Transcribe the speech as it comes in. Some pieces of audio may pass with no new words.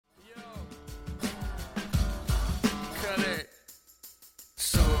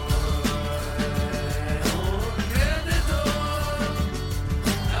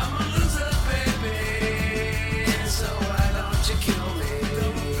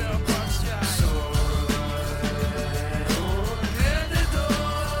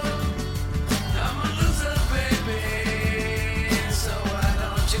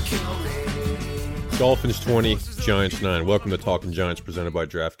Dolphins 20, Giants 9. Welcome to Talking Giants, presented by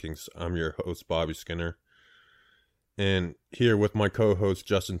DraftKings. I'm your host, Bobby Skinner. And here with my co-host,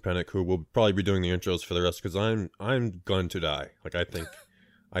 Justin Pennick, who will probably be doing the intros for the rest, because I'm going to die. Like, I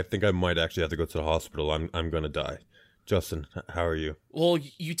think I might actually have to go to the hospital. I'm going to die. Justin, how are you? Well,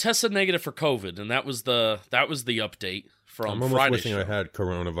 you tested negative for COVID, and that was the update from Friday. I'm almost wishing I had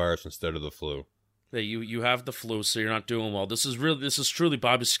coronavirus instead of the flu. Yeah, you have the flu, so you're not doing well. This is truly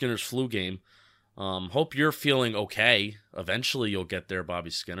Bobby Skinner's flu game. Hope you're feeling okay. Eventually you'll get there, Bobby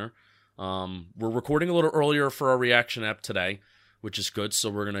Skinner. We're recording a little earlier for our reaction app today, which is good.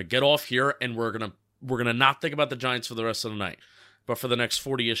 So we're gonna get off here and we're gonna not think about the Giants for the rest of the night. But for the next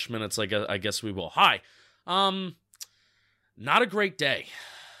 40-ish minutes, I guess we will. Hi. Not a great day.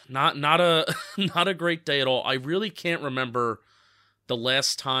 Not a great day at all. I really can't remember the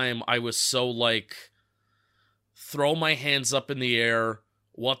last time I was so like throw my hands up in the air.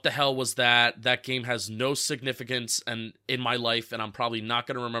 What the hell was that? That game has no significance in my life, and I'm probably not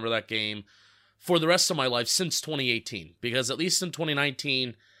going to remember that game for the rest of my life since 2018. Because at least in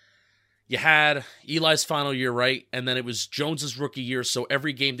 2019, you had Eli's final year, right? And then it was Jones's rookie year, so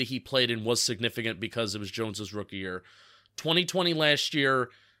every game that he played in was significant because it was Jones's rookie year. 2020 last year,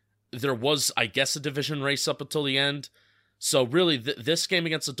 there was, I guess, a division race up until the end. So really, this game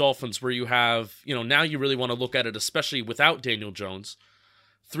against the Dolphins, where you have, now you really want to look at it, especially without Daniel Jones.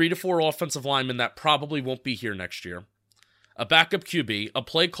 3 to 4 offensive linemen that probably won't be here next year. A backup QB, a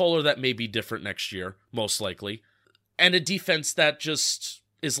play caller that may be different next year, most likely. And a defense that just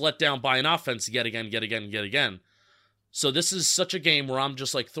is let down by an offense yet again. So this is such a game where I'm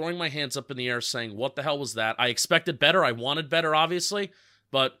just like throwing my hands up in the air saying, what the hell was that? I expected better. I wanted better, obviously.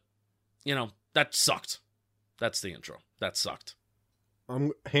 But, that sucked. That's the intro. That sucked.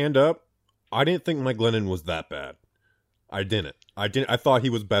 Hand up. I didn't think Mike Glennon was that bad. I didn't. I thought he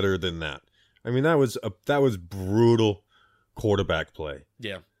was better than that. I mean, that was brutal quarterback play.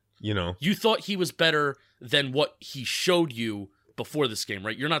 Yeah. You thought he was better than what he showed you before this game,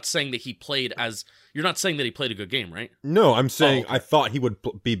 right? You're not saying that he played a good game, right? No, I'm saying I thought he would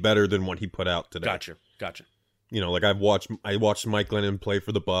be better than what he put out today. Gotcha. Like I watched Mike Glennon play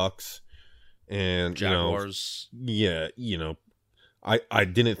for the Bucs and Jaguars. I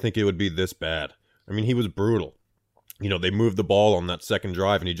didn't think it would be this bad. I mean, he was brutal. They moved the ball on that second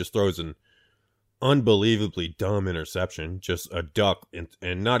drive, and he just throws an unbelievably dumb interception, just a duck,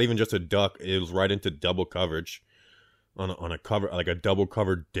 and not even just a duck. It was right into double coverage on a cover, like a double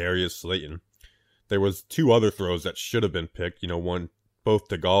covered Darius Slayton. There was 2 other throws that should have been picked. One both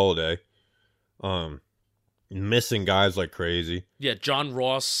to Galladay, missing guys like crazy. Yeah, John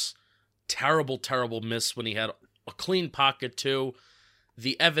Ross, terrible miss when he had a clean pocket too.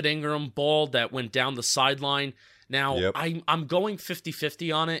 The Evan Ingram ball that went down the sideline. Now, yep. I'm going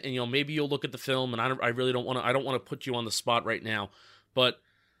 50-50 on it, and maybe you'll look at the film, and I really don't want to put you on the spot right now, but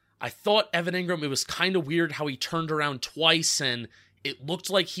I thought Evan Ingram, it was kind of weird how he turned around twice, and it looked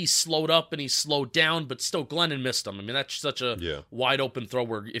like he slowed up and he slowed down, but still Glennon missed him. I mean, that's such a wide open throw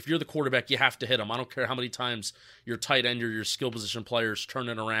where if you're the quarterback, you have to hit him. I don't care how many times your tight end or your skill position players turn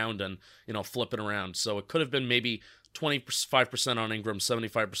it around and, flip it around. So it could have been maybe 25% on Ingram,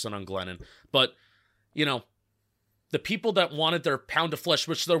 75% on Glennon. But, the people that wanted their pound of flesh,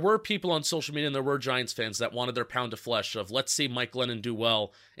 which there were people on social media and there were Giants fans that wanted their pound of flesh of let's see Mike Glennon do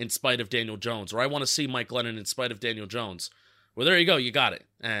well in spite of Daniel Jones, or I want to see Mike Glennon in spite of Daniel Jones. Well, there you go. You got it.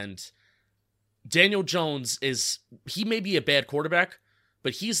 And Daniel Jones he may be a bad quarterback,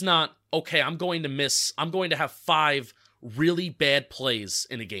 but he's not, okay, I'm going to have 5 really bad plays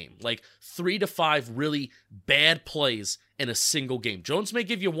in a game. Like 3 to 5 really bad plays in a single game. Jones may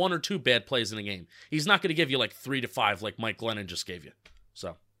give you 1 or 2 bad plays in a game. He's not going to give you like 3 to 5 like Mike Glennon just gave you.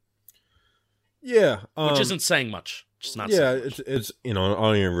 So, yeah, which isn't saying much. Just not. Yeah, saying much. it's I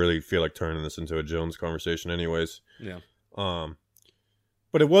don't even really feel like turning this into a Jones conversation, anyways. Yeah.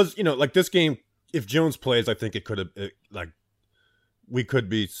 But it was like this game. If Jones plays, I think it could have we could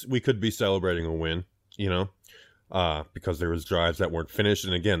be celebrating a win. Because there was drives that weren't finished,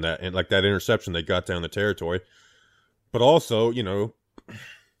 and again that interception they got down the territory. But also,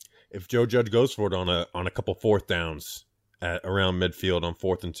 if Joe Judge goes for it on a couple 4th downs around midfield on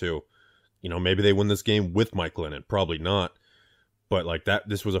 4th and 2, maybe they win this game with Mike Glennon. Probably not. But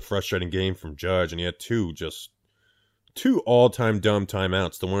this was a frustrating game from Judge, and he had 2 all-time dumb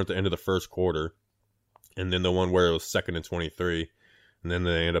timeouts. The one at the end of the first quarter, and then the one where it was 2nd and 23. And then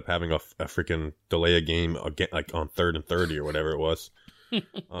they end up having a freaking delay a game again, like on 3rd and 30 or whatever it was.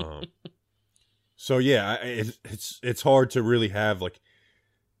 So yeah, it's hard to really have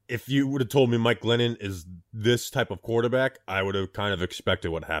if you would have told me Mike Glennon is this type of quarterback, I would have kind of expected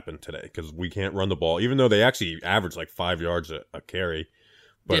what happened today, because we can't run the ball, even though they actually average like 5 yards a carry.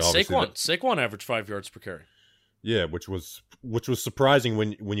 But yeah, Saquon averaged 5 yards per carry. Yeah, which was surprising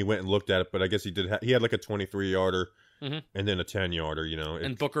when you went and looked at it. But I guess he had like a 23-yarder and then a 10-yarder.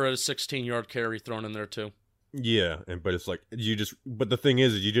 And Booker had a 16-yard carry thrown in there too. Yeah, but it's like but the thing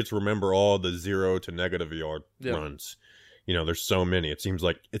is you just remember all the 0 to negative yard runs. There's so many. It seems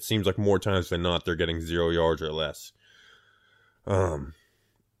like more times than not they're getting 0 yards or less.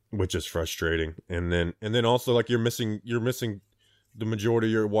 Which is frustrating. And then also, like, you're missing the majority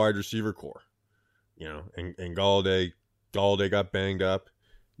of your wide receiver core. And Galladay got banged up.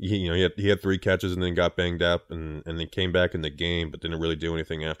 He had 3 catches and then got banged up and then came back in the game, but didn't really do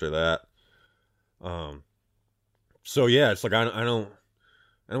anything after that. So yeah, it's like I don't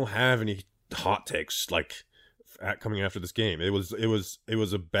have any hot takes like coming after this game. It was a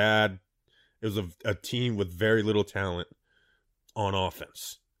team with very little talent on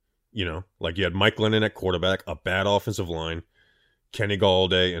offense. Like you had Mike Glennon at quarterback, a bad offensive line, Kenny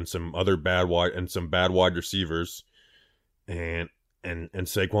Galladay and some other bad wide receivers, and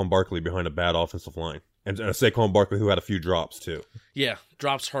Saquon Barkley behind a bad offensive line, and Saquon Barkley who had a few drops too. Yeah,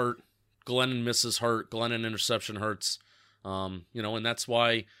 drops hurt. Glennon misses hurt. Glennon interception hurts. And that's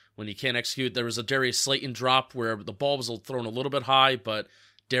why when you can't execute, there was a Darius Slayton drop where the ball was thrown a little bit high, but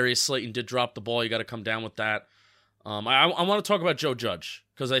Darius Slayton did drop the ball. You got to come down with that. I want to talk about Joe Judge,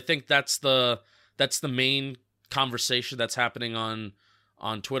 because I think that's the main conversation that's happening on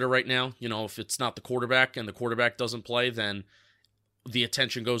Twitter right now. If it's not the quarterback and the quarterback doesn't play, then the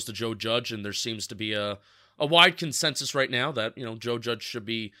attention goes to Joe Judge, and there seems to be a wide consensus right now that Joe Judge should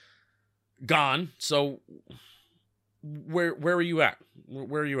be gone. So where are you at?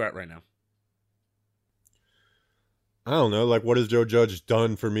 Where are you at right now? I don't know. Like, what has Joe Judge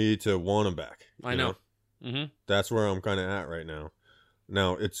done for me to want him back? I know. Mm-hmm. That's where I'm kind of at right now.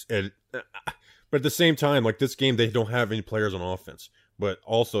 Now but at the same time, like this game, they don't have any players on offense. But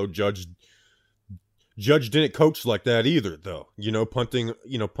also, Judge didn't coach like that either, though. Punting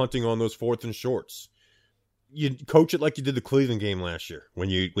on those 4th and shorts. You coach it like you did the Cleveland game last year when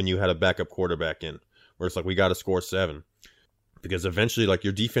you had a backup quarterback in, where it's like, we got to score 7, because eventually, like,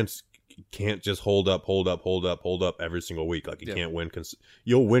 your defense can't just hold up every single week. Like, you can't win.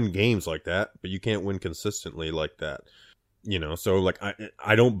 You'll win games like that, but you can't win consistently like that. So like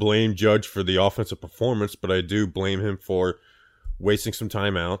I don't blame Judge for the offensive performance, but I do blame him for wasting some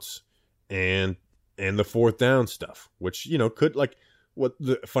timeouts and the 4th down stuff, which could, like, what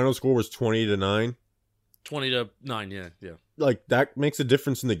the final score was 20-9. 20-9, yeah. Like, that makes a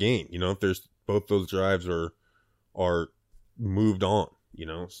difference in the game. If there's both those drives are moved on.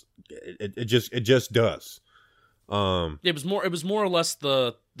 It just does. It was more or less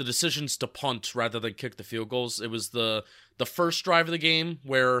the decisions to punt rather than kick the field goals. It was the first drive of the game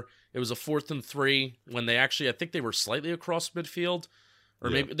where it was a 4th and 3 when they actually, I think they were slightly across midfield,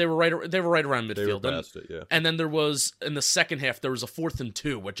 or maybe they were right around midfield. They were past it, yeah. And then there was, in the second half, there was a 4th and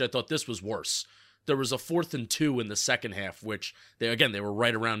 2, which I thought this was worse. There was a 4th and 2 in the second half, which they were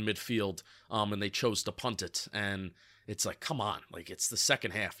right around midfield, and they chose to punt it. And it's like, come on, like, it's the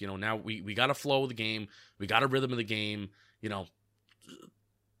second half. Now we got a flow of the game, we got a rhythm of the game. I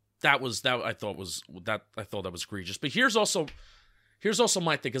thought that was egregious. But here's also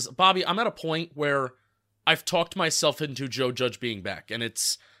my thing, because Bobby, I'm at a point where I've talked myself into Joe Judge being back, and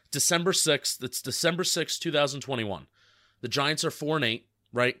it's December 6th. It's December 6th, 2021. The Giants are 4-8,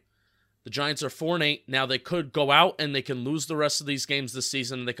 right? The Giants are 4-8. Now they could go out and they can lose the rest of these games this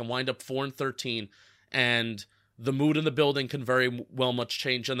season, and they can wind up 4-13, and the mood in the building can very well much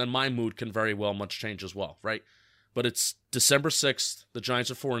change, and then my mood can very well much change as well, right? But it's December 6th. The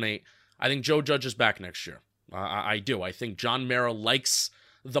Giants are 4-8. I think Joe Judge is back next year. I do. I think John Mara likes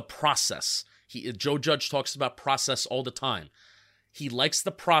the process. Joe Judge talks about process all the time. He likes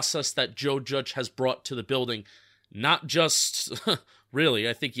the process that Joe Judge has brought to the building. Not just, really,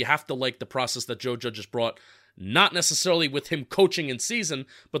 I think you have to like the process that Joe Judge has brought, not necessarily with him coaching in season,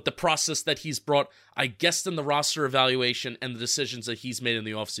 but the process that he's brought, I guess, in the roster evaluation and the decisions that he's made in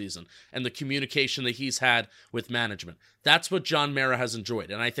the offseason and the communication that he's had with management. That's what John Mara has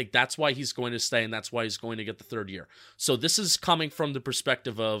enjoyed, and I think that's why he's going to stay, and that's why he's going to get the 3rd year. So this is coming from the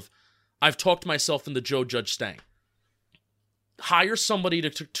perspective of, I've talked myself into Joe Judge staying. Hire somebody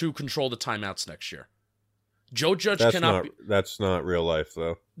to control the timeouts next year. Joe Judge That's not real life,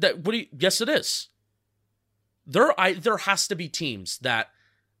 though. Yes, it is. There has to be teams that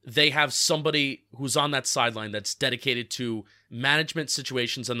they have somebody who's on that sideline that's dedicated to management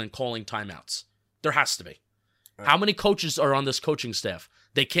situations and then calling timeouts. There has to be. How many coaches are on this coaching staff?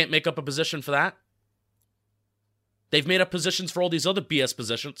 They can't make up a position for that? They've made up positions for all these other BS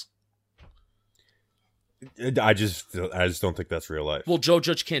positions. I just don't think that's real life. Well, Joe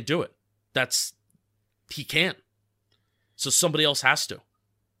Judge can't do it. He can't. So somebody else has to.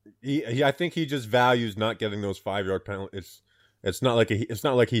 I think he just values not getting those 5-yard penalties. It's not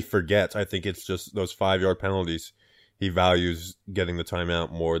like he forgets. I think it's just those 5-yard penalties. He values getting the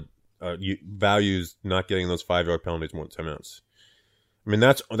timeout more. Values not getting those 5-yard penalties more than timeouts. I mean,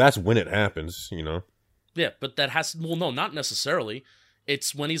 that's when it happens, you know. Yeah, but no, not necessarily.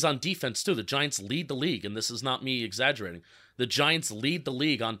 It's when he's on defense too. The Giants lead the league, and this is not me exaggerating. The Giants lead the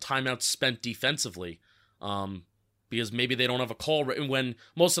league on timeouts spent defensively, because maybe they don't have a call when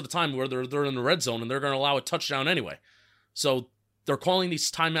most of the time where they're in the red zone and they're going to allow a touchdown anyway. So they're calling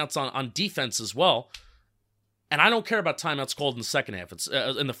these timeouts on defense as well. And I don't care about timeouts called in the second half. It's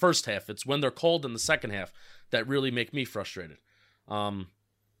in the first half. It's when they're called in the second half that really make me frustrated. I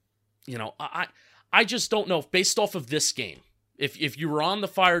just don't know. Based off of this game, if you were on the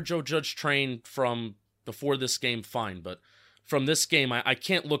fire Joe Judge train from before this game, fine. But from this game, I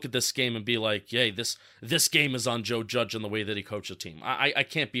can't look at this game and be like, yay, this game is on Joe Judge and the way that he coached the team. I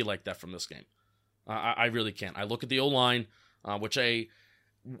can't be like that from this game. I really can't. I look at the O-line, how do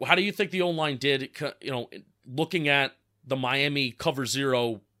you think the O-line did, looking at the Miami cover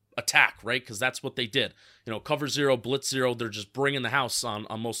zero attack, right? Because that's what they did. Cover zero, blitz zero, they're just bringing the house on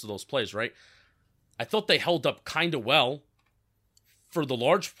most of those plays, right? I thought they held up kind of well for the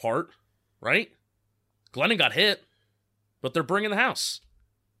large part, right? Glennon got hit, but they're bringing the house.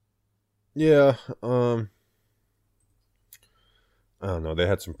 Yeah, I don't know. They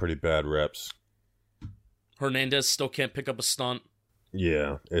had some pretty bad reps. Hernandez still can't pick up a stunt.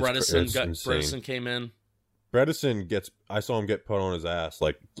 Yeah, Bredesen came in. I saw him get put on his ass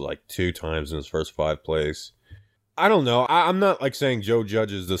like 2 times in his first 5 plays. I don't know. I'm not like saying Joe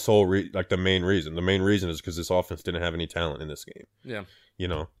Judge is the sole the main reason. The main reason is because this offense didn't have any talent in this game.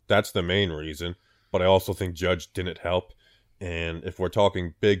 Yeah, that's the main reason. But I also think Judge didn't help. And if we're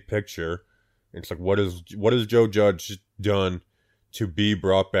talking big picture, it's like what has Joe Judge done to be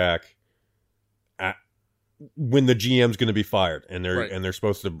brought back when the GM's going to be fired and they're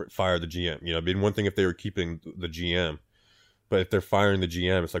supposed to fire the GM? It'd be one thing if they were keeping the GM, but if they're firing the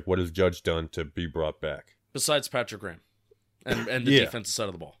GM, it's like what has Judge done to be brought back? Besides Patrick Graham and the defensive side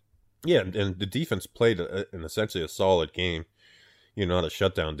of the ball. Yeah, and the defense played essentially a solid game. Not a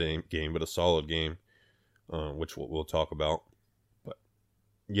shutdown game, but a solid game, which we'll talk about. But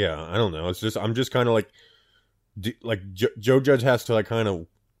yeah, I don't know. It's just I'm just kind of Joe Judge has to kind of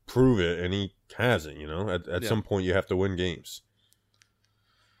prove it, and he hasn't. At some point you have to win games,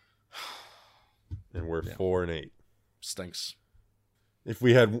 and we're 4-8. Stinks. If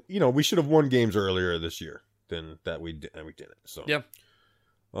we had, we should have won games earlier this year than that we didn't. So yeah,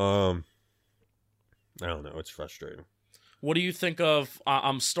 I don't know. It's frustrating. What do you think of?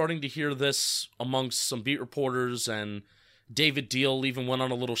 I'm starting to hear this amongst some beat reporters, and David Deal even went on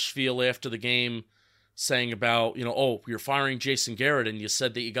a little spiel after the game, saying about you're firing Jason Garrett, and you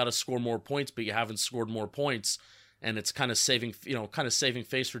said that you got to score more points, but you haven't scored more points, and it's kind of saving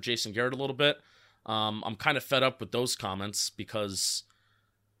face for Jason Garrett a little bit. I'm kind of fed up with those comments because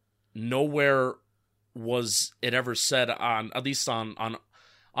nowhere was it ever said at least on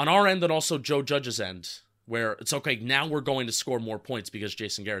our end and also Joe Judge's end, where it's okay, now we're going to score more points because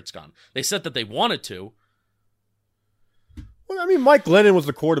Jason Garrett's gone. They said that they wanted to. Well, I mean, Mike Glennon was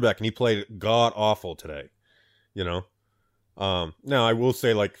the quarterback, and he played god-awful today, Now, I will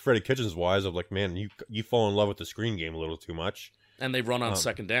say, Freddie Kitchens wise, of man, you fall in love with the screen game a little too much. And they run on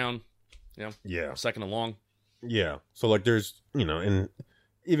second down. Yeah. Second and long. Yeah. So, there's, and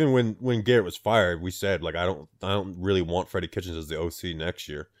even when Garrett was fired, we said, I don't really want Freddie Kitchens as the OC next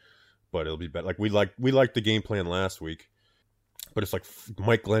year. But it'll be better. We liked the game plan last week, but it's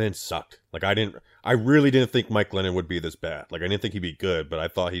Mike Glennon sucked. I really didn't think Mike Glennon would be this bad. I didn't think he'd be good, but I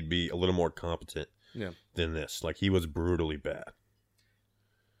thought he'd be a little more competent than this. He was brutally bad.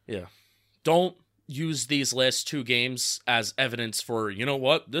 Yeah. Don't use these last 2 games as evidence for,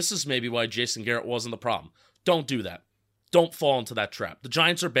 this is maybe why Jason Garrett wasn't the problem. Don't do that. Don't fall into that trap. The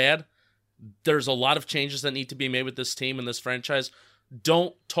Giants are bad. There's a lot of changes that need to be made with this team and this franchise.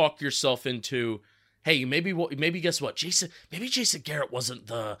 Don't talk yourself into, hey, maybe guess what? Jason Garrett wasn't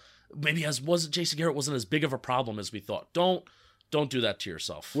Jason Garrett wasn't as big of a problem as we thought. Don't do that to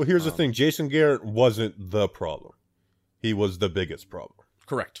yourself. Well, here's the thing. Jason Garrett wasn't the problem. He was the biggest problem.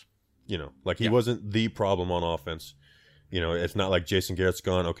 Correct. He wasn't the problem on offense. It's not like Jason Garrett's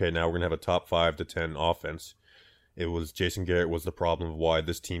gone, okay, now we're going to have a top 5 to 10 offense. It was Jason Garrett was the problem of why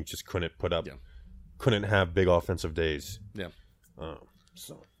this team just couldn't put up couldn't have big offensive days. Yeah.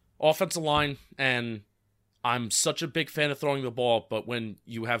 So Offensive line, and I'm such a big fan of throwing the ball, but when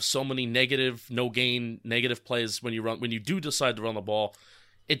you have so many negative, no gain, negative plays when you do decide to run the ball,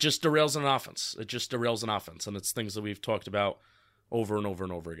 it just derails an offense. It just derails an offense, and it's things that we've talked about over and over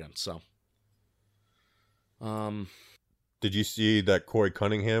and over again. So, did you see that Corey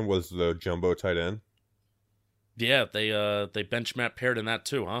Cunningham was the jumbo tight end? Yeah, they bench Matt Parrott in that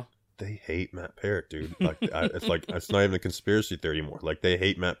too, huh? They hate Matt Parrott, dude. It's not even a conspiracy theory anymore. Like, they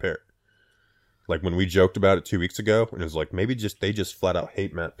hate Matt Parrott. Like, when we joked about it 2 weeks ago, and it was like, maybe they just flat out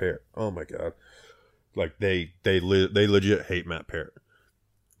hate Matt Parrott. Oh my god. Like, they legit hate Matt Parrott.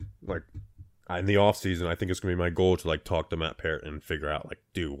 Like, in the offseason, I think it's gonna be my goal to like talk to Matt Parrott and figure out, like,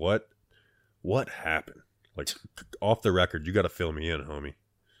 dude, what happened? Like, off the record, you gotta fill me in, homie.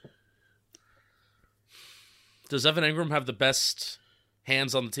 Does Evan Ingram have the best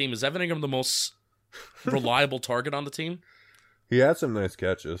hands on the team? Is Evan Ingram the most reliable target on the team? He had some nice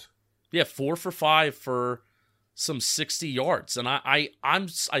catches. Yeah, 4 for 5 for some 60 yards. And I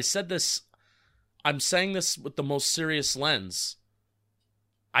said this, I'm saying this with the most serious lens.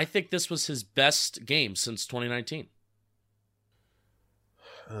 I think this was his best game since 2019.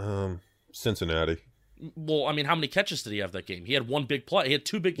 Cincinnati. Well, I mean, how many catches did he have that game? He had one big play. He had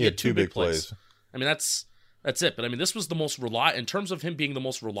two big plays. I mean, that's it. But I mean, this was the most reliable, in terms of him being the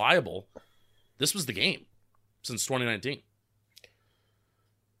most reliable, this was the game since 2019.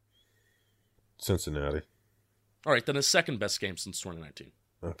 Cincinnati. All right, then his second best game since 2019.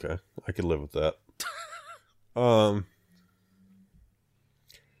 Okay, I could live with that.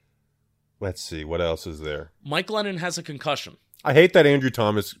 Let's see, what else is there? Mike Glennon has a concussion. I hate that Andrew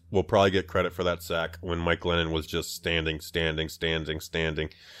Thomas will probably get credit for that sack when Mike Glennon was just standing, and then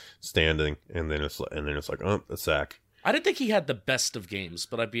it's like, a sack. I didn't think he had the best of games,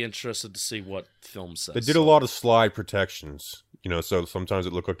 but I'd be interested to see what film says. They did a lot of slide protections, so sometimes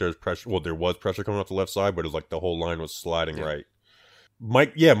it looked like there's pressure. Well, there was pressure coming off the left side, but it was like the whole line was sliding right.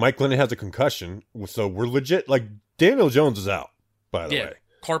 Mike Glennon has a concussion, so we're legit, like, Daniel Jones is out, by the way.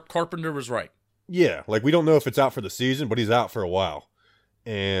 Carpenter was right. Yeah, like, we don't know if it's out for the season, but he's out for a while.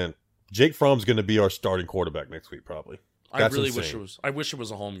 And Jake Fromm's going to be our starting quarterback next week, probably. That's insane. I wish it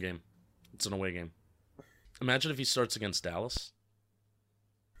was a home game. It's an away game. Imagine if he starts against Dallas.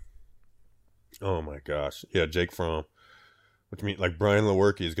 Oh my gosh. Yeah, Jake Fromm. Which means, like, Brian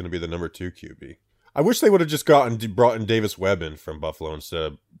Lewerke is going to be the number 2 QB. I wish they would have just brought in Davis Webb in from Buffalo instead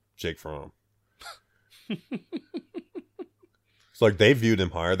of Jake Fromm. It's like they viewed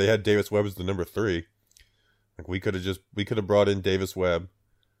him higher. They had Davis Webb as the number 3. Like, we could have brought in Davis Webb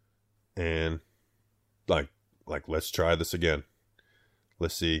and like let's try this again.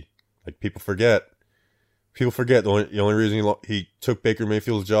 Let's see. Like, people forget the only reason he took Baker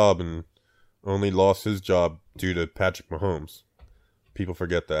Mayfield's job and only lost his job due to Patrick Mahomes. People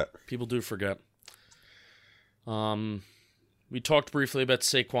forget that. People do forget. We talked briefly about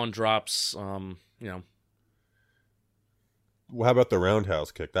Saquon drops. Well, how about the roundhouse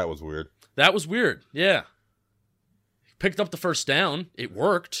kick? That was weird. That was weird, yeah. He picked up the first down. It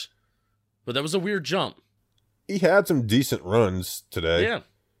worked. But that was a weird jump. He had some decent runs today.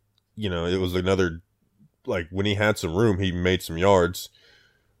 Yeah. It was another, like, when he had some room, he made some yards.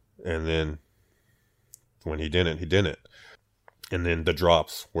 And then when he didn't, he didn't. And then the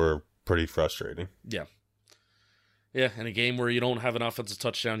drops were pretty frustrating. Yeah. Yeah, in a game where you don't have an offensive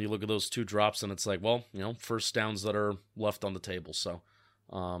touchdown, you look at those 2 drops, and it's like, well, first downs that are left on the table. So,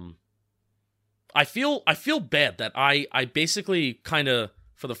 I feel bad that I basically kind of,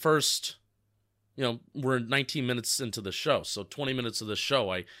 for the first, we're 19 minutes into the show, so 20 minutes of the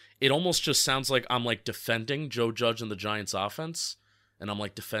show, it almost just sounds like I'm like defending Joe Judge and the Giants offense, and I'm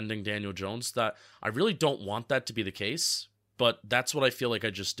like defending Daniel Jones. That I really don't want that to be the case, but that's what I feel like I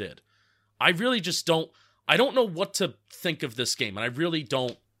just did. I really just don't. I don't know what to think of this game, and I really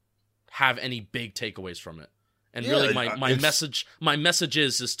don't have any big takeaways from it. And really, my message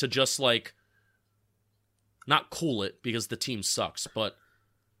is to just, like, not cool it because the team sucks, but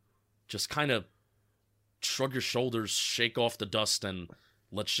just kind of shrug your shoulders, shake off the dust, and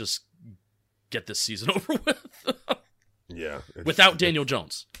let's just get this season over with. Yeah, without Daniel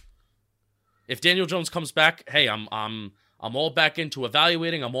Jones. If Daniel Jones comes back, hey, I'm all back into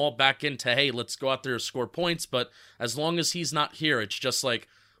evaluating. I'm all back into, hey, let's go out there and score points. But as long as he's not here, it's just like,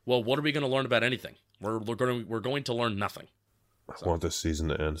 well, what are we going to learn about anything? We're going to learn nothing. I want this season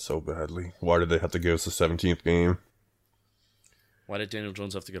to end so badly. Why did they have to give us the 17th game? Why did Daniel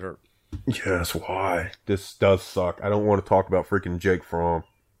Jones have to get hurt? Yes, why? This does suck. I don't want to talk about freaking Jake Fromm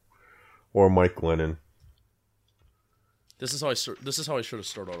or Mike Glennon. This is how I should have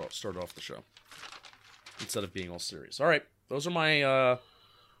started off the show. instead of being all serious. All right, those are my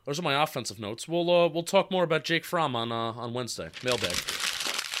offensive notes. We'll talk more about Jake Fromm on Wednesday. Mailbag.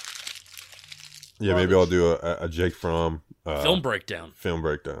 Yeah, maybe I'll do a Jake Fromm Film breakdown.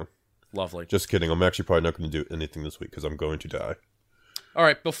 Lovely. Just kidding. I'm actually probably not going to do anything this week because I'm going to die. All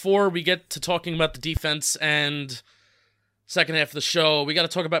right, before we get to talking about the defense and second half of the show, we got to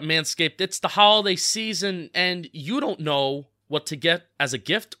talk about Manscaped. It's the holiday season, and you don't know what to get as a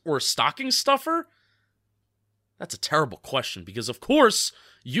gift or a stocking stuffer? That's a terrible question because, of course,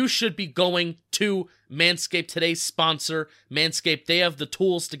 you should be going to Manscaped, today's sponsor. Manscaped, they have the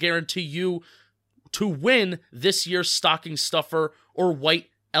tools to guarantee you to win this year's stocking stuffer or white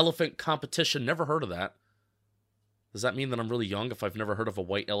elephant competition. Never heard of that. Does that mean that I'm really young if I've never heard of a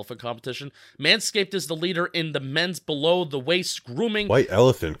white elephant competition? Manscaped is the leader in the men's below-the-waist grooming. White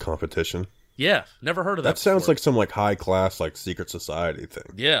elephant competition? Yeah, never heard of that. That sounds like some high class secret society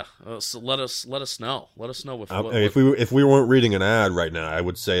thing. Yeah, so let us know. Let us know if we weren't reading an ad right now, I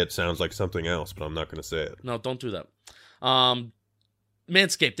would say it sounds like something else, but I'm not going to say it. No, don't do that.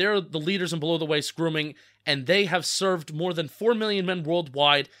 Manscaped, they're the leaders in below-the-waist grooming, and they have served more than 4 million men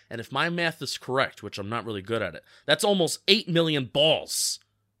worldwide, and if my math is correct, which I'm not really good at it, that's almost 8 million balls.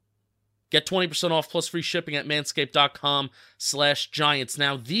 Get 20% off plus free shipping at manscaped.com/giants.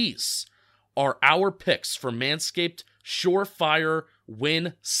 Now, these are our picks for Manscaped Surefire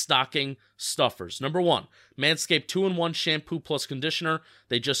Win Stocking Stuffers. Number 1, Manscaped 2-in-1 Shampoo plus Conditioner.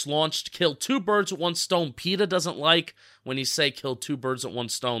 They just launched Kill 2 birds with 1 stone. PETA doesn't like when you say kill 2 birds with 1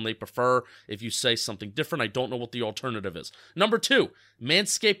 stone. They prefer if you say something different. I don't know what the alternative is. Number 2,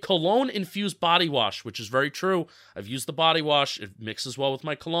 Manscaped Cologne Infused Body Wash, which is very true. I've used the body wash. It mixes well with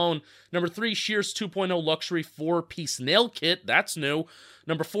my cologne. Number 3, Shears 2.0 Luxury 4-piece Nail Kit. That's new.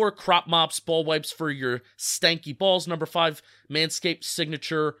 Number 4, Crop Mops Ball Wipes for your stanky balls. Number 5, Manscaped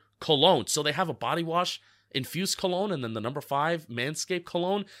Signature Cologne. So they have a body wash, infused cologne, and then the number 5, Manscaped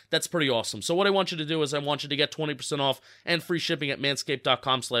Cologne. That's pretty awesome. So what I want you to do is I want you to get 20% off and free shipping at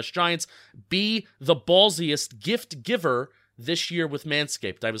manscaped.com/giants. Be the ballsiest gift giver this year with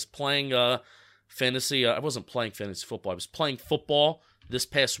Manscaped. I was playing fantasy. I wasn't playing fantasy football. I was playing football this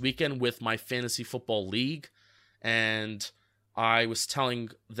past weekend with my fantasy football league, and I was telling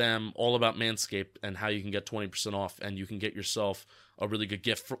them all about Manscaped and how you can get 20% off and you can get yourself a really good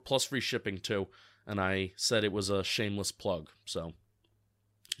gift plus free shipping too. And I said it was a shameless plug. So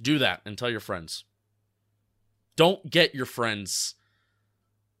do that and tell your friends. Don't get your friends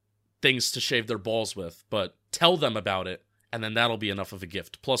things to shave their balls with, but tell them about it, and then that'll be enough of a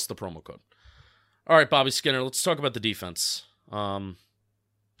gift, plus the promo code. All right, Bobby Skinner, let's talk about the defense. I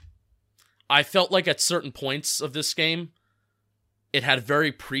felt like at certain points of this game, it had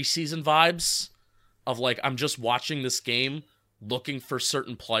very preseason vibes of I'm just watching this game, looking for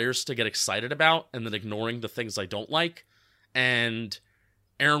certain players to get excited about, and then ignoring the things I don't like. And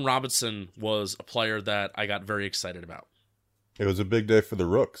Aaron Robinson was a player that I got very excited about. It was a big day for the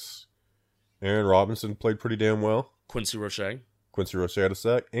Rooks. Aaron Robinson played pretty damn well. Quincy Roche had a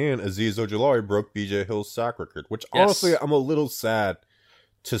sack, and Azeez Ojulari broke B.J. Hill's sack record, which honestly, I'm a little sad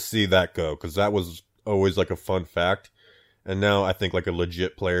to see that go, because that was always a fun fact. And now I think a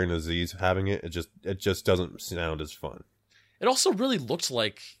legit player in Azeez having it just doesn't sound as fun. It also really looked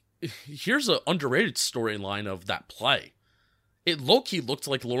like, here's an underrated storyline of that play. It low-key looked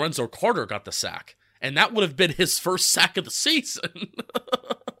like Lorenzo Carter got the sack, and that would have been his first sack of the season.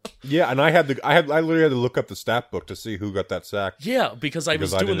 Yeah, and I literally had to look up the stat book to see who got that sack. Yeah, because I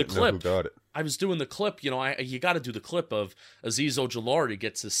was doing the clip. Know who got it. I was doing the clip. You got to do the clip of Azeez Ojulari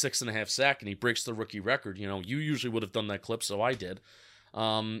gets his 6.5 sack and he breaks the rookie record. You usually would have done that clip, so I did.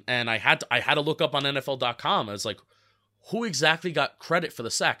 And I had to look up on NFL.com. I was like, who exactly got credit for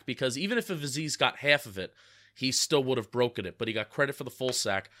the sack? Because even if Azeez got half of it, he still would have broken it. But he got credit for the full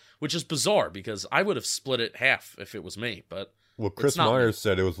sack, which is bizarre because I would have split it half if it was me. But well, Chris Myers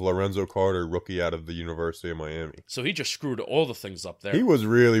said it was Lorenzo Carter, rookie out of the University of Miami. So he just screwed all the things up there. He was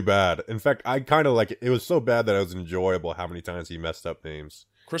really bad. In fact, I kind of it was so bad that it was enjoyable how many times he messed up names.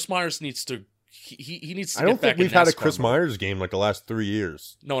 Chris Myers needs to. He needs to. I don't think we've had a Chris Myers game the last 3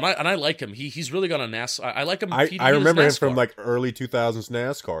 years. No, and I like him. He's really got a NASCAR. I like him. I remember him from early 2000s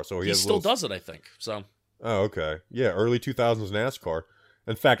NASCAR. So he still does it, I think. So. Oh, okay. Yeah, early 2000s NASCAR.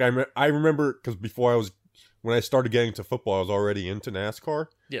 In fact, I remember because when I started getting to football, I was already into NASCAR.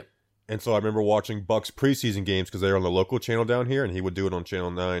 Yeah. And so I remember watching Bucks preseason games because they were on the local channel down here, and he would do it on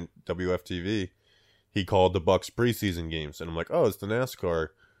Channel 9 WFTV. He called the Bucks preseason games, and I'm like, oh, it's the NASCAR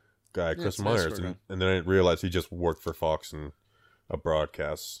guy, Chris Myers. And then I really he just worked for Fox and a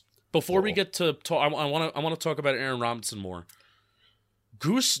broadcast. Before we get to talk, I want to talk about Aaron Robinson more.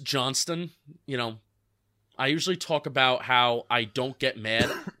 Goose Johnston, I usually talk about how I don't get mad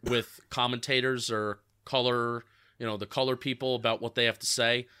with commentators or the color people about what they have to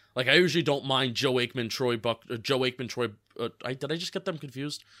say. Like, I usually don't mind Joe Aikman, Troy Buck, did I just get them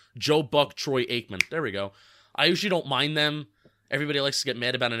confused? Joe Buck, Troy Aikman. There we go. I usually don't mind them. Everybody likes to get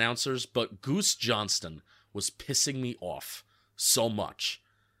mad about announcers, but Goose Johnston was pissing me off so much.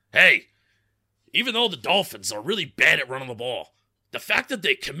 Hey, even though the Dolphins are really bad at running the ball, the fact that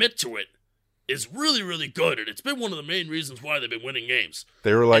they commit to it is really, really good, and it's been one of the main reasons why they've been winning games.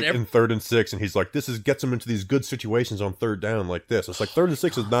 They were like in 3rd and 6, and he's like, this gets them into these good situations on 3rd down like this. It's like 3rd and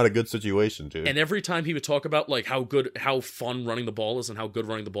 6 is not a good situation, dude. And every time he would talk about like how fun running the ball is and how good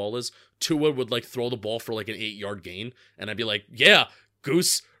running the ball is, Tua would like throw the ball for like an 8-yard gain, and I'd be like, yeah,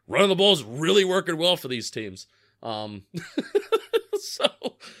 Goose, running the ball is really working well for these teams.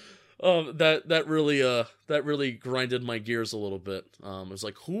 That really grinded my gears a little bit. It was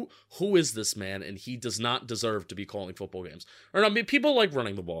like, who is this man? And he does not deserve to be calling football games. Or I mean, people like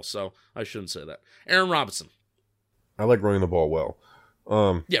running the ball, so I shouldn't say that. Aaron Robinson. I like running the ball well.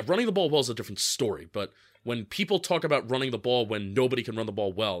 Yeah, running the ball well is a different story, but when people talk about running the ball when nobody can run the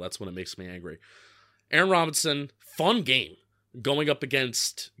ball well, that's when it makes me angry. Aaron Robinson, fun game, going up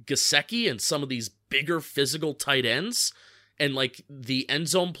against Gesicki and some of these bigger physical tight ends. And, like, the end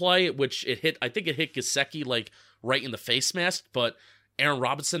zone play, which I think it hit Gesicki, like, right in the face mask, but Aaron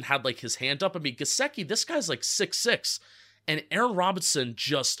Robinson had, like, his hand up. I mean, Gesicki, this guy's, like, 6'6", and Aaron Robinson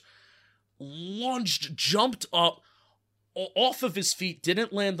just jumped up off of his feet,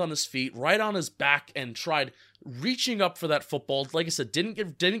 didn't land on his feet, right on his back, and tried reaching up for that football. Like I said, didn't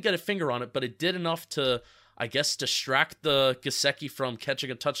get a finger on it, but it did enough to, I guess, distract the Gesicki from catching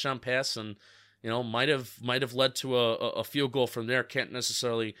a touchdown pass, and might have led to a field goal from there. Can't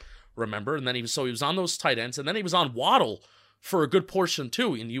necessarily remember. And then he was on those tight ends, and then he was on Waddle for a good portion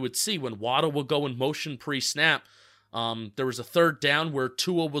too. And you would see when Waddle would go in motion pre-snap, there was a 3rd down where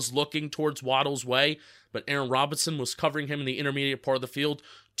Tua was looking towards Waddle's way, but Aaron Robinson was covering him in the intermediate part of the field.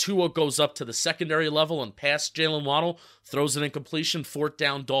 Tua goes up to the secondary level and past Jalen Waddle, throws an incompletion, 4th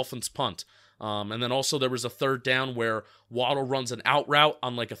down, Dolphins punt. And then also there was a 3rd down where Waddle runs an out route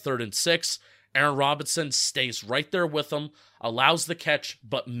on like a 3rd and 6. Aaron Robinson stays right there with him, allows the catch,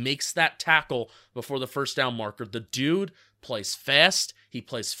 but makes that tackle before the 1st down marker. The dude plays fast, he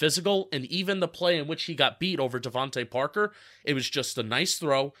plays physical, and even the play in which he got beat over Devontae Parker, it was just a nice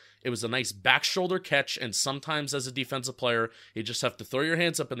throw. It was a nice back shoulder catch, and sometimes as a defensive player, you just have to throw your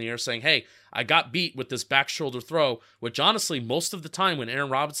hands up in the air saying, hey, I got beat with this back shoulder throw, which honestly, most of the time when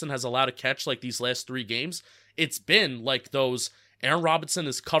Aaron Robinson has allowed a catch like these last 3 games, it's been like those Aaron Robinson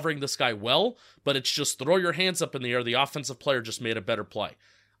is covering this guy well, but it's just throw your hands up in the air. The offensive player just made a better play.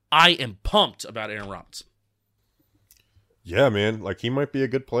 I am pumped about Aaron Robinson. Yeah, man. Like, he might be a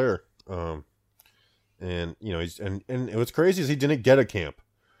good player. And he's and what's crazy is he didn't get a camp,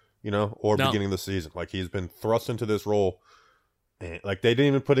 beginning of the season. Like, he's been thrust into this role, and like they didn't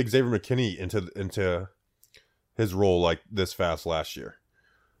even put Xavier McKinney into his role like this fast last year.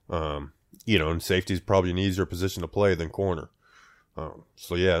 And safety's probably an easier position to play than corner.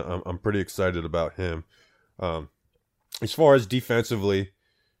 So yeah, I'm pretty excited about him. As far as defensively,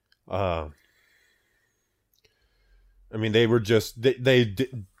 I mean, they were just they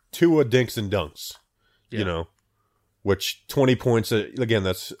Tua dinks and dunks, which 20 points again.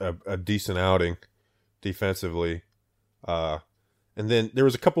 That's a decent outing defensively. And then there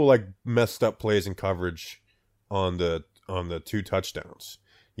was a couple like messed up plays in coverage on the 2 touchdowns.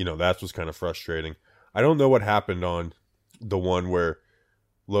 That was kind of frustrating. I don't know what happened on the one where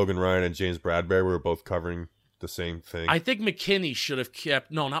Logan Ryan and James Bradbury were both covering the same thing. I think McKinney should have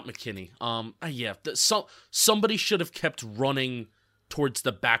kept. No, not McKinney. Somebody should have kept running towards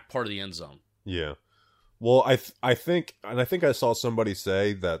the back part of the end zone. Yeah. Well, I think I saw somebody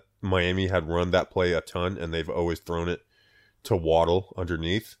say that Miami had run that play a ton, and they've always thrown it to Waddle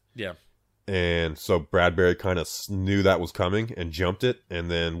underneath. Yeah. And so Bradbury kind of knew that was coming and jumped it,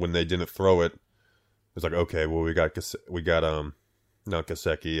 and then when they didn't throw it, it was like, okay, well, we got not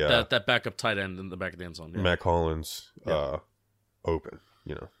Gesicki, that backup tight end in the back of the end zone. Yeah. Matt Collins, open.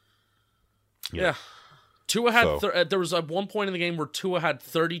 Yeah. Tua had there was one point in the game where Tua had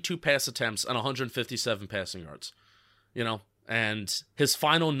 32 pass attempts and 157 passing yards. And his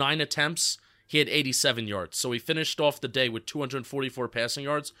final 9 attempts, he had 87 yards. So he finished off the day with 244 passing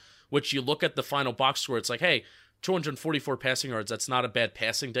yards, which you look at the final box score, it's like, hey, 244 passing yards, that's not a bad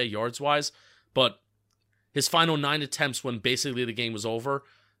passing day yards-wise, but his final 9 attempts when basically the game was over,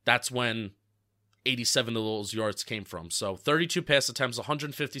 that's when 87 of those yards came from. So 32 pass attempts,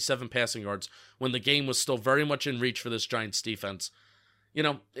 157 passing yards when the game was still very much in reach for this Giants defense.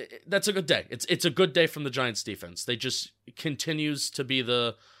 that's a good day. It's a good day from the Giants defense. They just continues to be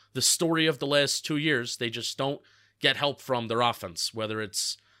the story of the last 2 years. They just don't get help from their offense, whether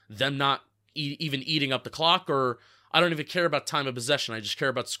it's them not even eating up the clock, or I don't even care about time of possession. I just care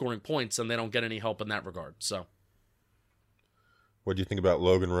about scoring points, and they don't get any help in that regard. So, what do you think about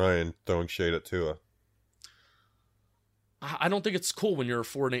Logan Ryan throwing shade at Tua? I don't think it's cool when you're a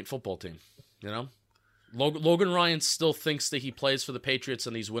 4-8 football team. Logan Ryan still thinks that he plays for the Patriots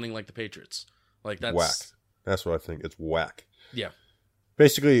and he's winning like the Patriots. Like, that's whack. That's what I think. It's whack. Yeah.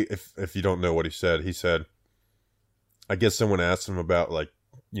 Basically, if you don't know what he said, I guess someone asked him about, like,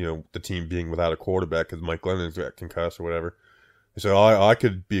 the team being without a quarterback because Mike Glennon's got concussed or whatever. He said, I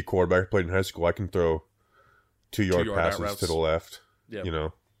could be a quarterback. I played in high school. I can throw 2-yard passes to the left,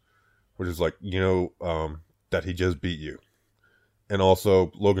 which is like, that he just beat you. And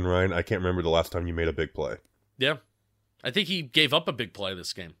also, Logan Ryan, I can't remember the last time you made a big play. Yeah. I think he gave up a big play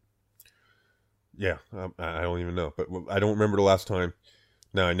this game. Yeah, I don't even know. But I don't remember the last time.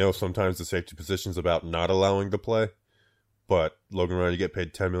 Now, I know sometimes the safety position's about not allowing the play. But, Logan Ryan, you get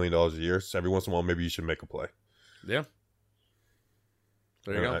paid $10 million a year. So every once in a while, maybe you should make a play. Yeah.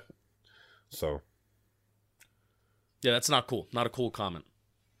 There you go. Yeah, that's not cool. Not a cool comment.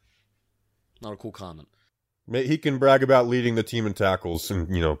 Not a cool comment. He can brag about leading the team in tackles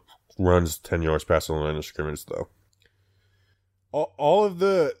and, runs 10 yards past the line of scrimmage, though. All of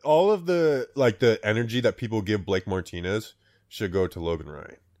the like the energy that people give Blake Martinez should go to Logan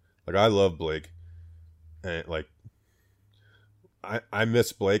Ryan. Like, I love Blake, and like I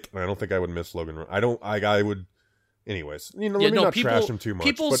miss Blake, and I don't think I would miss Logan Ryan. I would. Anyways, let me not trash him too much.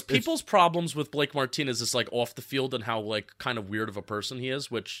 People's problems with Blake Martinez is like off the field and how like kind of weird of a person he is,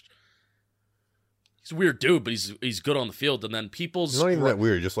 which. He's a weird dude, but he's good on the field. And then he's not even that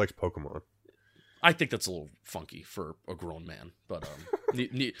weird. He just likes Pokemon. I think that's a little funky for a grown man. But what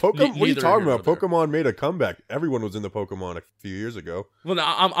are you talking about? Pokemon made a comeback. Everyone was in the Pokemon a few years ago. Well, no,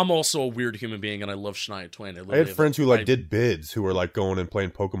 I'm also a weird human being, and I love Shania Twain. I had friends who did bids who were like going and playing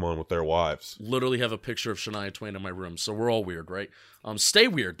Pokemon with their wives. Literally have a picture of Shania Twain in my room, so we're all weird, right? Stay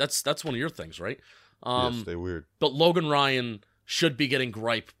weird. That's one of your things, right? Yeah, stay weird. But Logan Ryan should be getting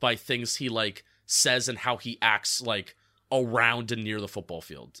griped by things he says and how he acts around and near the football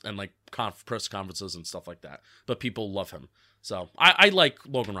field and press conferences and stuff like that. But people love him. So I like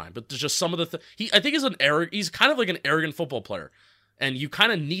Logan Ryan, but there's just some of the I think he's kind of like an arrogant football player. And you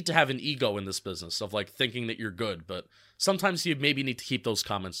kind of need to have an ego in this business of thinking that you're good, but sometimes you maybe need to keep those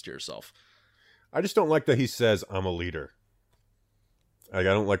comments to yourself. I just don't like that he says I'm a leader. I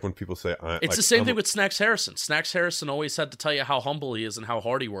don't like when people say it's the same thing with Snacks Harrison. Snacks Harrison always had to tell you how humble he is and how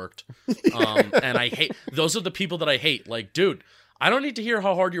hard he worked. And I hate those are the people that I hate. Like, dude, I don't need to hear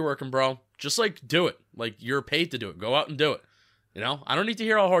how hard you're working, bro. Just do it. You're paid to do it. Go out and do it. I don't need to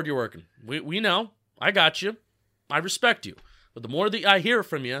hear how hard you're working. We know. I got you. I respect you. But the more that I hear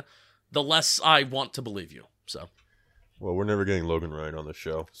from you, the less I want to believe you. So, well, we're never getting Logan Ryan on the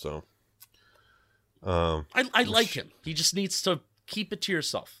show. So, I like him. He just needs to. Keep it to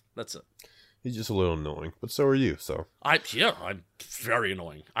yourself. That's it. He's just a little annoying, but so are you. So I'm very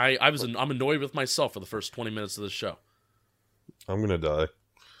annoying. I'm annoyed with myself for the first 20 minutes of this show. I'm gonna die.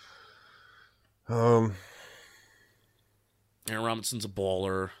 Aaron Robinson's a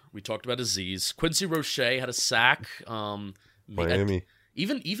baller. We talked about Aziz. Quincy Roche had a sack. Miami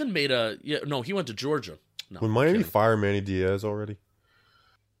even made a he went to Georgia. No, Would Miami fire Manny Diaz already?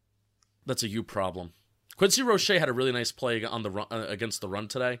 That's a you problem. Quincy Roche had a really nice play on the run, against the run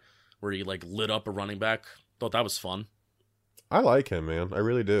today, where he lit up a running back. Thought that was fun. I like him, man. I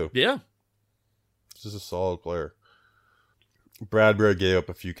really do. Yeah, he's just a solid player. Bradbury gave up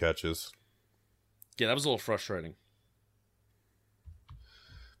a few catches. Yeah, that was a little frustrating.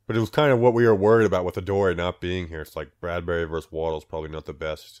 But it was kind of what we were worried about with Adoree not being here. It's like Bradbury versus Waddle is probably not the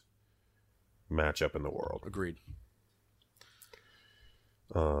best matchup in the world. Agreed.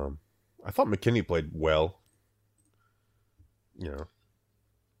 I thought McKinney played well.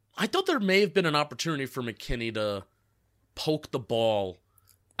 I thought there may have been an opportunity for McKinney to poke the ball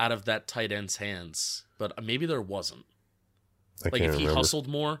out of that tight end's hands, but maybe there wasn't. If he hustled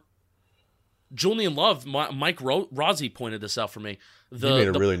more. Julian Love, Mike Rossi pointed this out for me. He made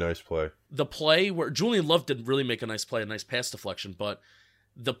a really nice play. The play where Julian Love didn't really make a nice play, a nice pass deflection, but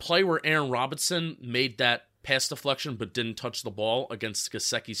the play where Aaron Robinson made that pass deflection but didn't touch the ball against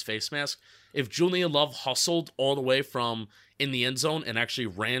Gesicki's face mask. If Julian Love hustled all the way from in the end zone and actually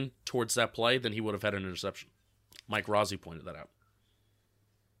ran towards that play, then he would have had an interception. Mike Rossi pointed that out.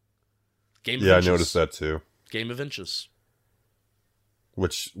 I noticed that too. Game of inches.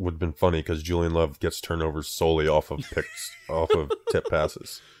 which would have been funny because Julian Love gets turnovers solely off of picks, off of tip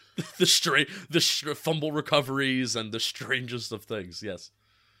passes. The fumble recoveries and the strangest of things. Yes.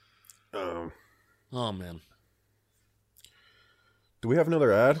 Oh man. Do we have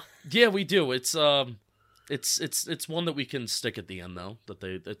another ad? Yeah, we do. It's one that we can stick at the end though.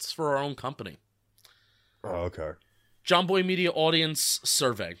 It's for our own company. Oh, okay. John Boy Media Audience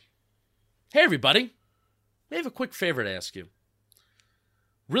Survey. Hey everybody. I have a quick favor to ask you.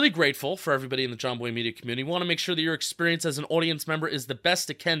 Really grateful for everybody in the John Boy Media community. Want to make sure that your experience as an audience member is the best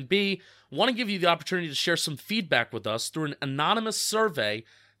it can be. Want to give you the opportunity to share some feedback with us through an anonymous survey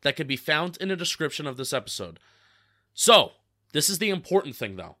that can be found in the description of this episode. So, this is the important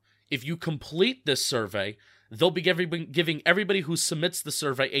thing though. If you complete this survey, they'll be giving everybody who submits the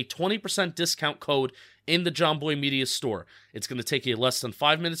survey a 20% discount code in the John Boy Media store. It's going to take you less than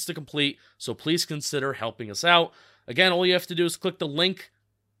 5 minutes to complete, so please consider helping us out. Again, all you have to do is click the link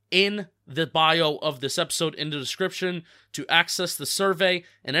in the bio of this episode in the description to access the survey,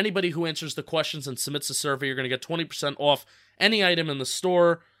 and anybody who answers the questions and submits the survey, you're going to get 20% off any item in the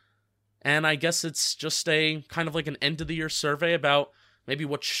store. And I guess it's just a kind of like an end of the year survey about maybe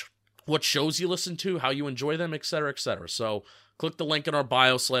what shows you listen to, how you enjoy them, etc., etc. So click the link in our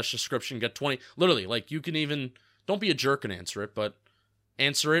bio/description, get 20. Literally, like, you can even, don't be a jerk and answer it, but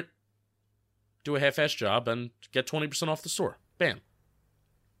answer it, do a half-ass job, and get 20% off the store. Bam.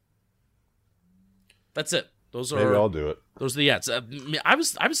 That's it. Maybe I'll do it. Those are the ads. I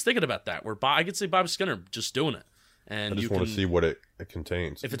was thinking about that, where I could say Bob Skinner just doing it. And I just want to see what it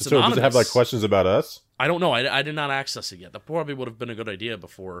contains. If it's so anonymous, does it have like questions about us? I don't know. I did not access it yet. That probably would have been a good idea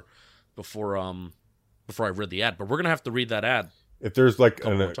before I read the ad. But we're gonna have to read that ad. If there's like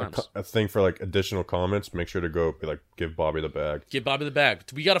a thing for like additional comments, make sure to go be like, give Bobby the bag. Give Bobby the bag.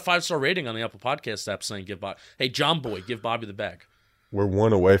 We got a 5-star rating on the Apple Podcast app saying hey John Boy, give Bobby the bag. We're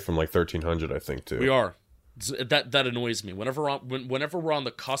one away from like 1,300, I think, too. We are. That annoys me. Whenever we're on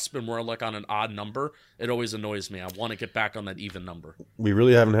the cusp and we're like on an odd number, it always annoys me. I want to get back on that even number. We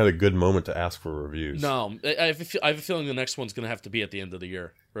really haven't had a good moment to ask for reviews. No, I have a feeling the next one's going to have to be at the end of the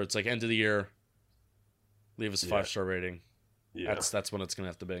year, where it's like end of the year, leave us a 5-star rating. Yeah. That's when it's going to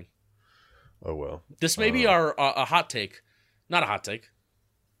have to be. Oh, well. This may be our a hot take. Not a hot take.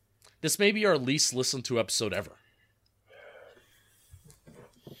 This may be our least listened to episode ever.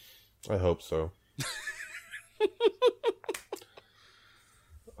 I hope so.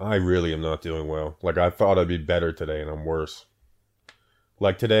 I really am not doing well. Like, I thought I'd be better today, and I'm worse.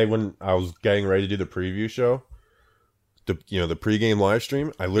 Like today, when I was getting ready to do the preview show, the pregame live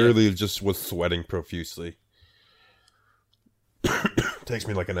stream, I literally just was sweating profusely. Takes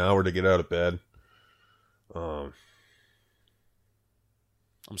me like an hour to get out of bed. I'm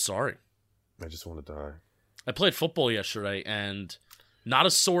sorry. I just want to die. I played football yesterday, and not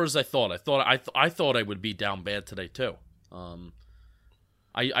as sore as I thought. I thought I would be down bad today too.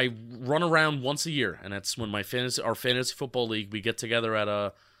 I run around once a year, and that's when our fantasy football league, we get together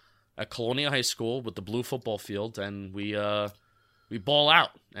at Colonia High School with the blue football field, and we ball out,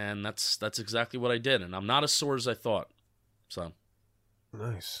 and that's exactly what I did, and I'm not as sore as I thought. So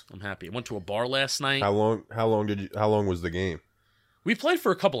nice. I'm happy. I went to a bar last night. How long was the game? We played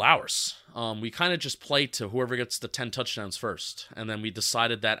for a couple hours. We kind of just played to whoever gets the 10 touchdowns first. And then we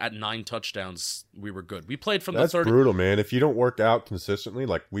decided that at 9 touchdowns, we were good. We played from That's the 30. That's brutal, man. If you don't work out consistently,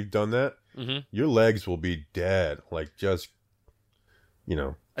 like we've done that, mm-hmm. your legs will be dead. Like, just,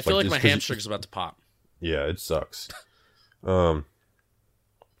 I feel like my hamstring's about to pop. Yeah, it sucks. In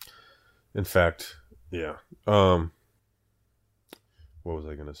fact, yeah. What was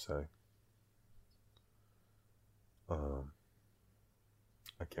I going to say?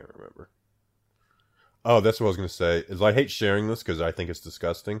 I can't remember. Oh, that's what I was going to say. Is I hate sharing this because I think it's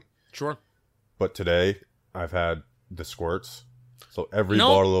disgusting. Sure. But today I've had the squirts. So every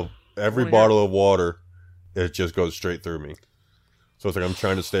bottle of water, it just goes straight through me. So it's like I'm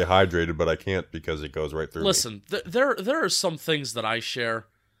trying to stay hydrated, but I can't because it goes right through me. Listen, there are some things that I share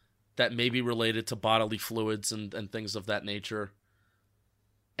that may be related to bodily fluids and things of that nature.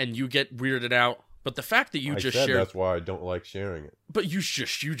 And you get weirded out. But the fact that you just shared... that's why I don't like sharing it. But you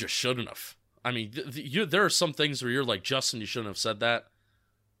just shouldn't have. I mean, there are some things where you're like, Justin, you shouldn't have said that.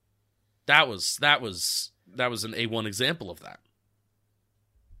 That was an A1 example of that.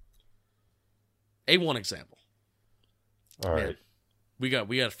 A1 example. All right. We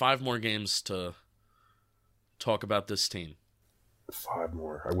got 5 more games to talk about this team. 5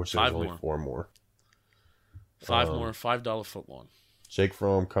 more. I wish there was only 4 more. 5 more $5 footlong. Jake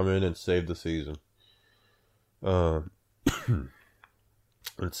Fromm come in and save the season. Let's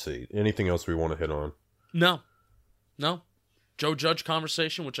see. Anything else we want to hit on? No. Joe Judge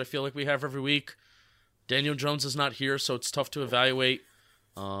conversation, which I feel like we have every week. Daniel Jones is not here, so it's tough to evaluate.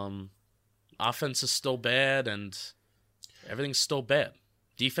 Offense is still bad, and everything's still bad.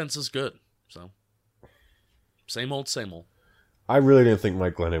 Defense is good, so same old, same old. I really didn't think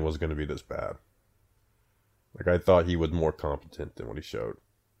Mike Glennon was going to be this bad. Like, I thought he was more competent than what he showed.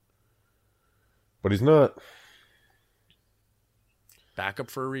 But he's not.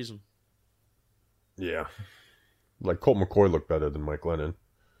 Backup for a reason. Yeah. Like, Colt McCoy looked better than Mike Glennon.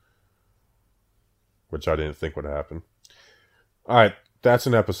 Which I didn't think would happen. All right, that's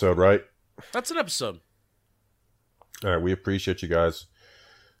an episode, right? That's an episode. All right, we appreciate you guys.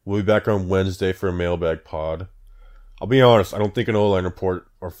 We'll be back on Wednesday for a mailbag pod. I'll be honest, I don't think an O-line report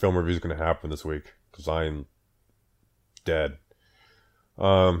or film review is going to happen this week because I'm dead.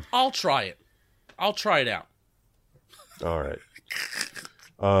 I'll try it. I'll try it out. All right.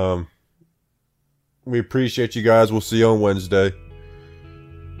 We appreciate you guys. We'll see you on Wednesday.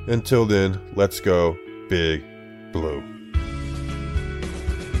 Until then, let's go Big Blue.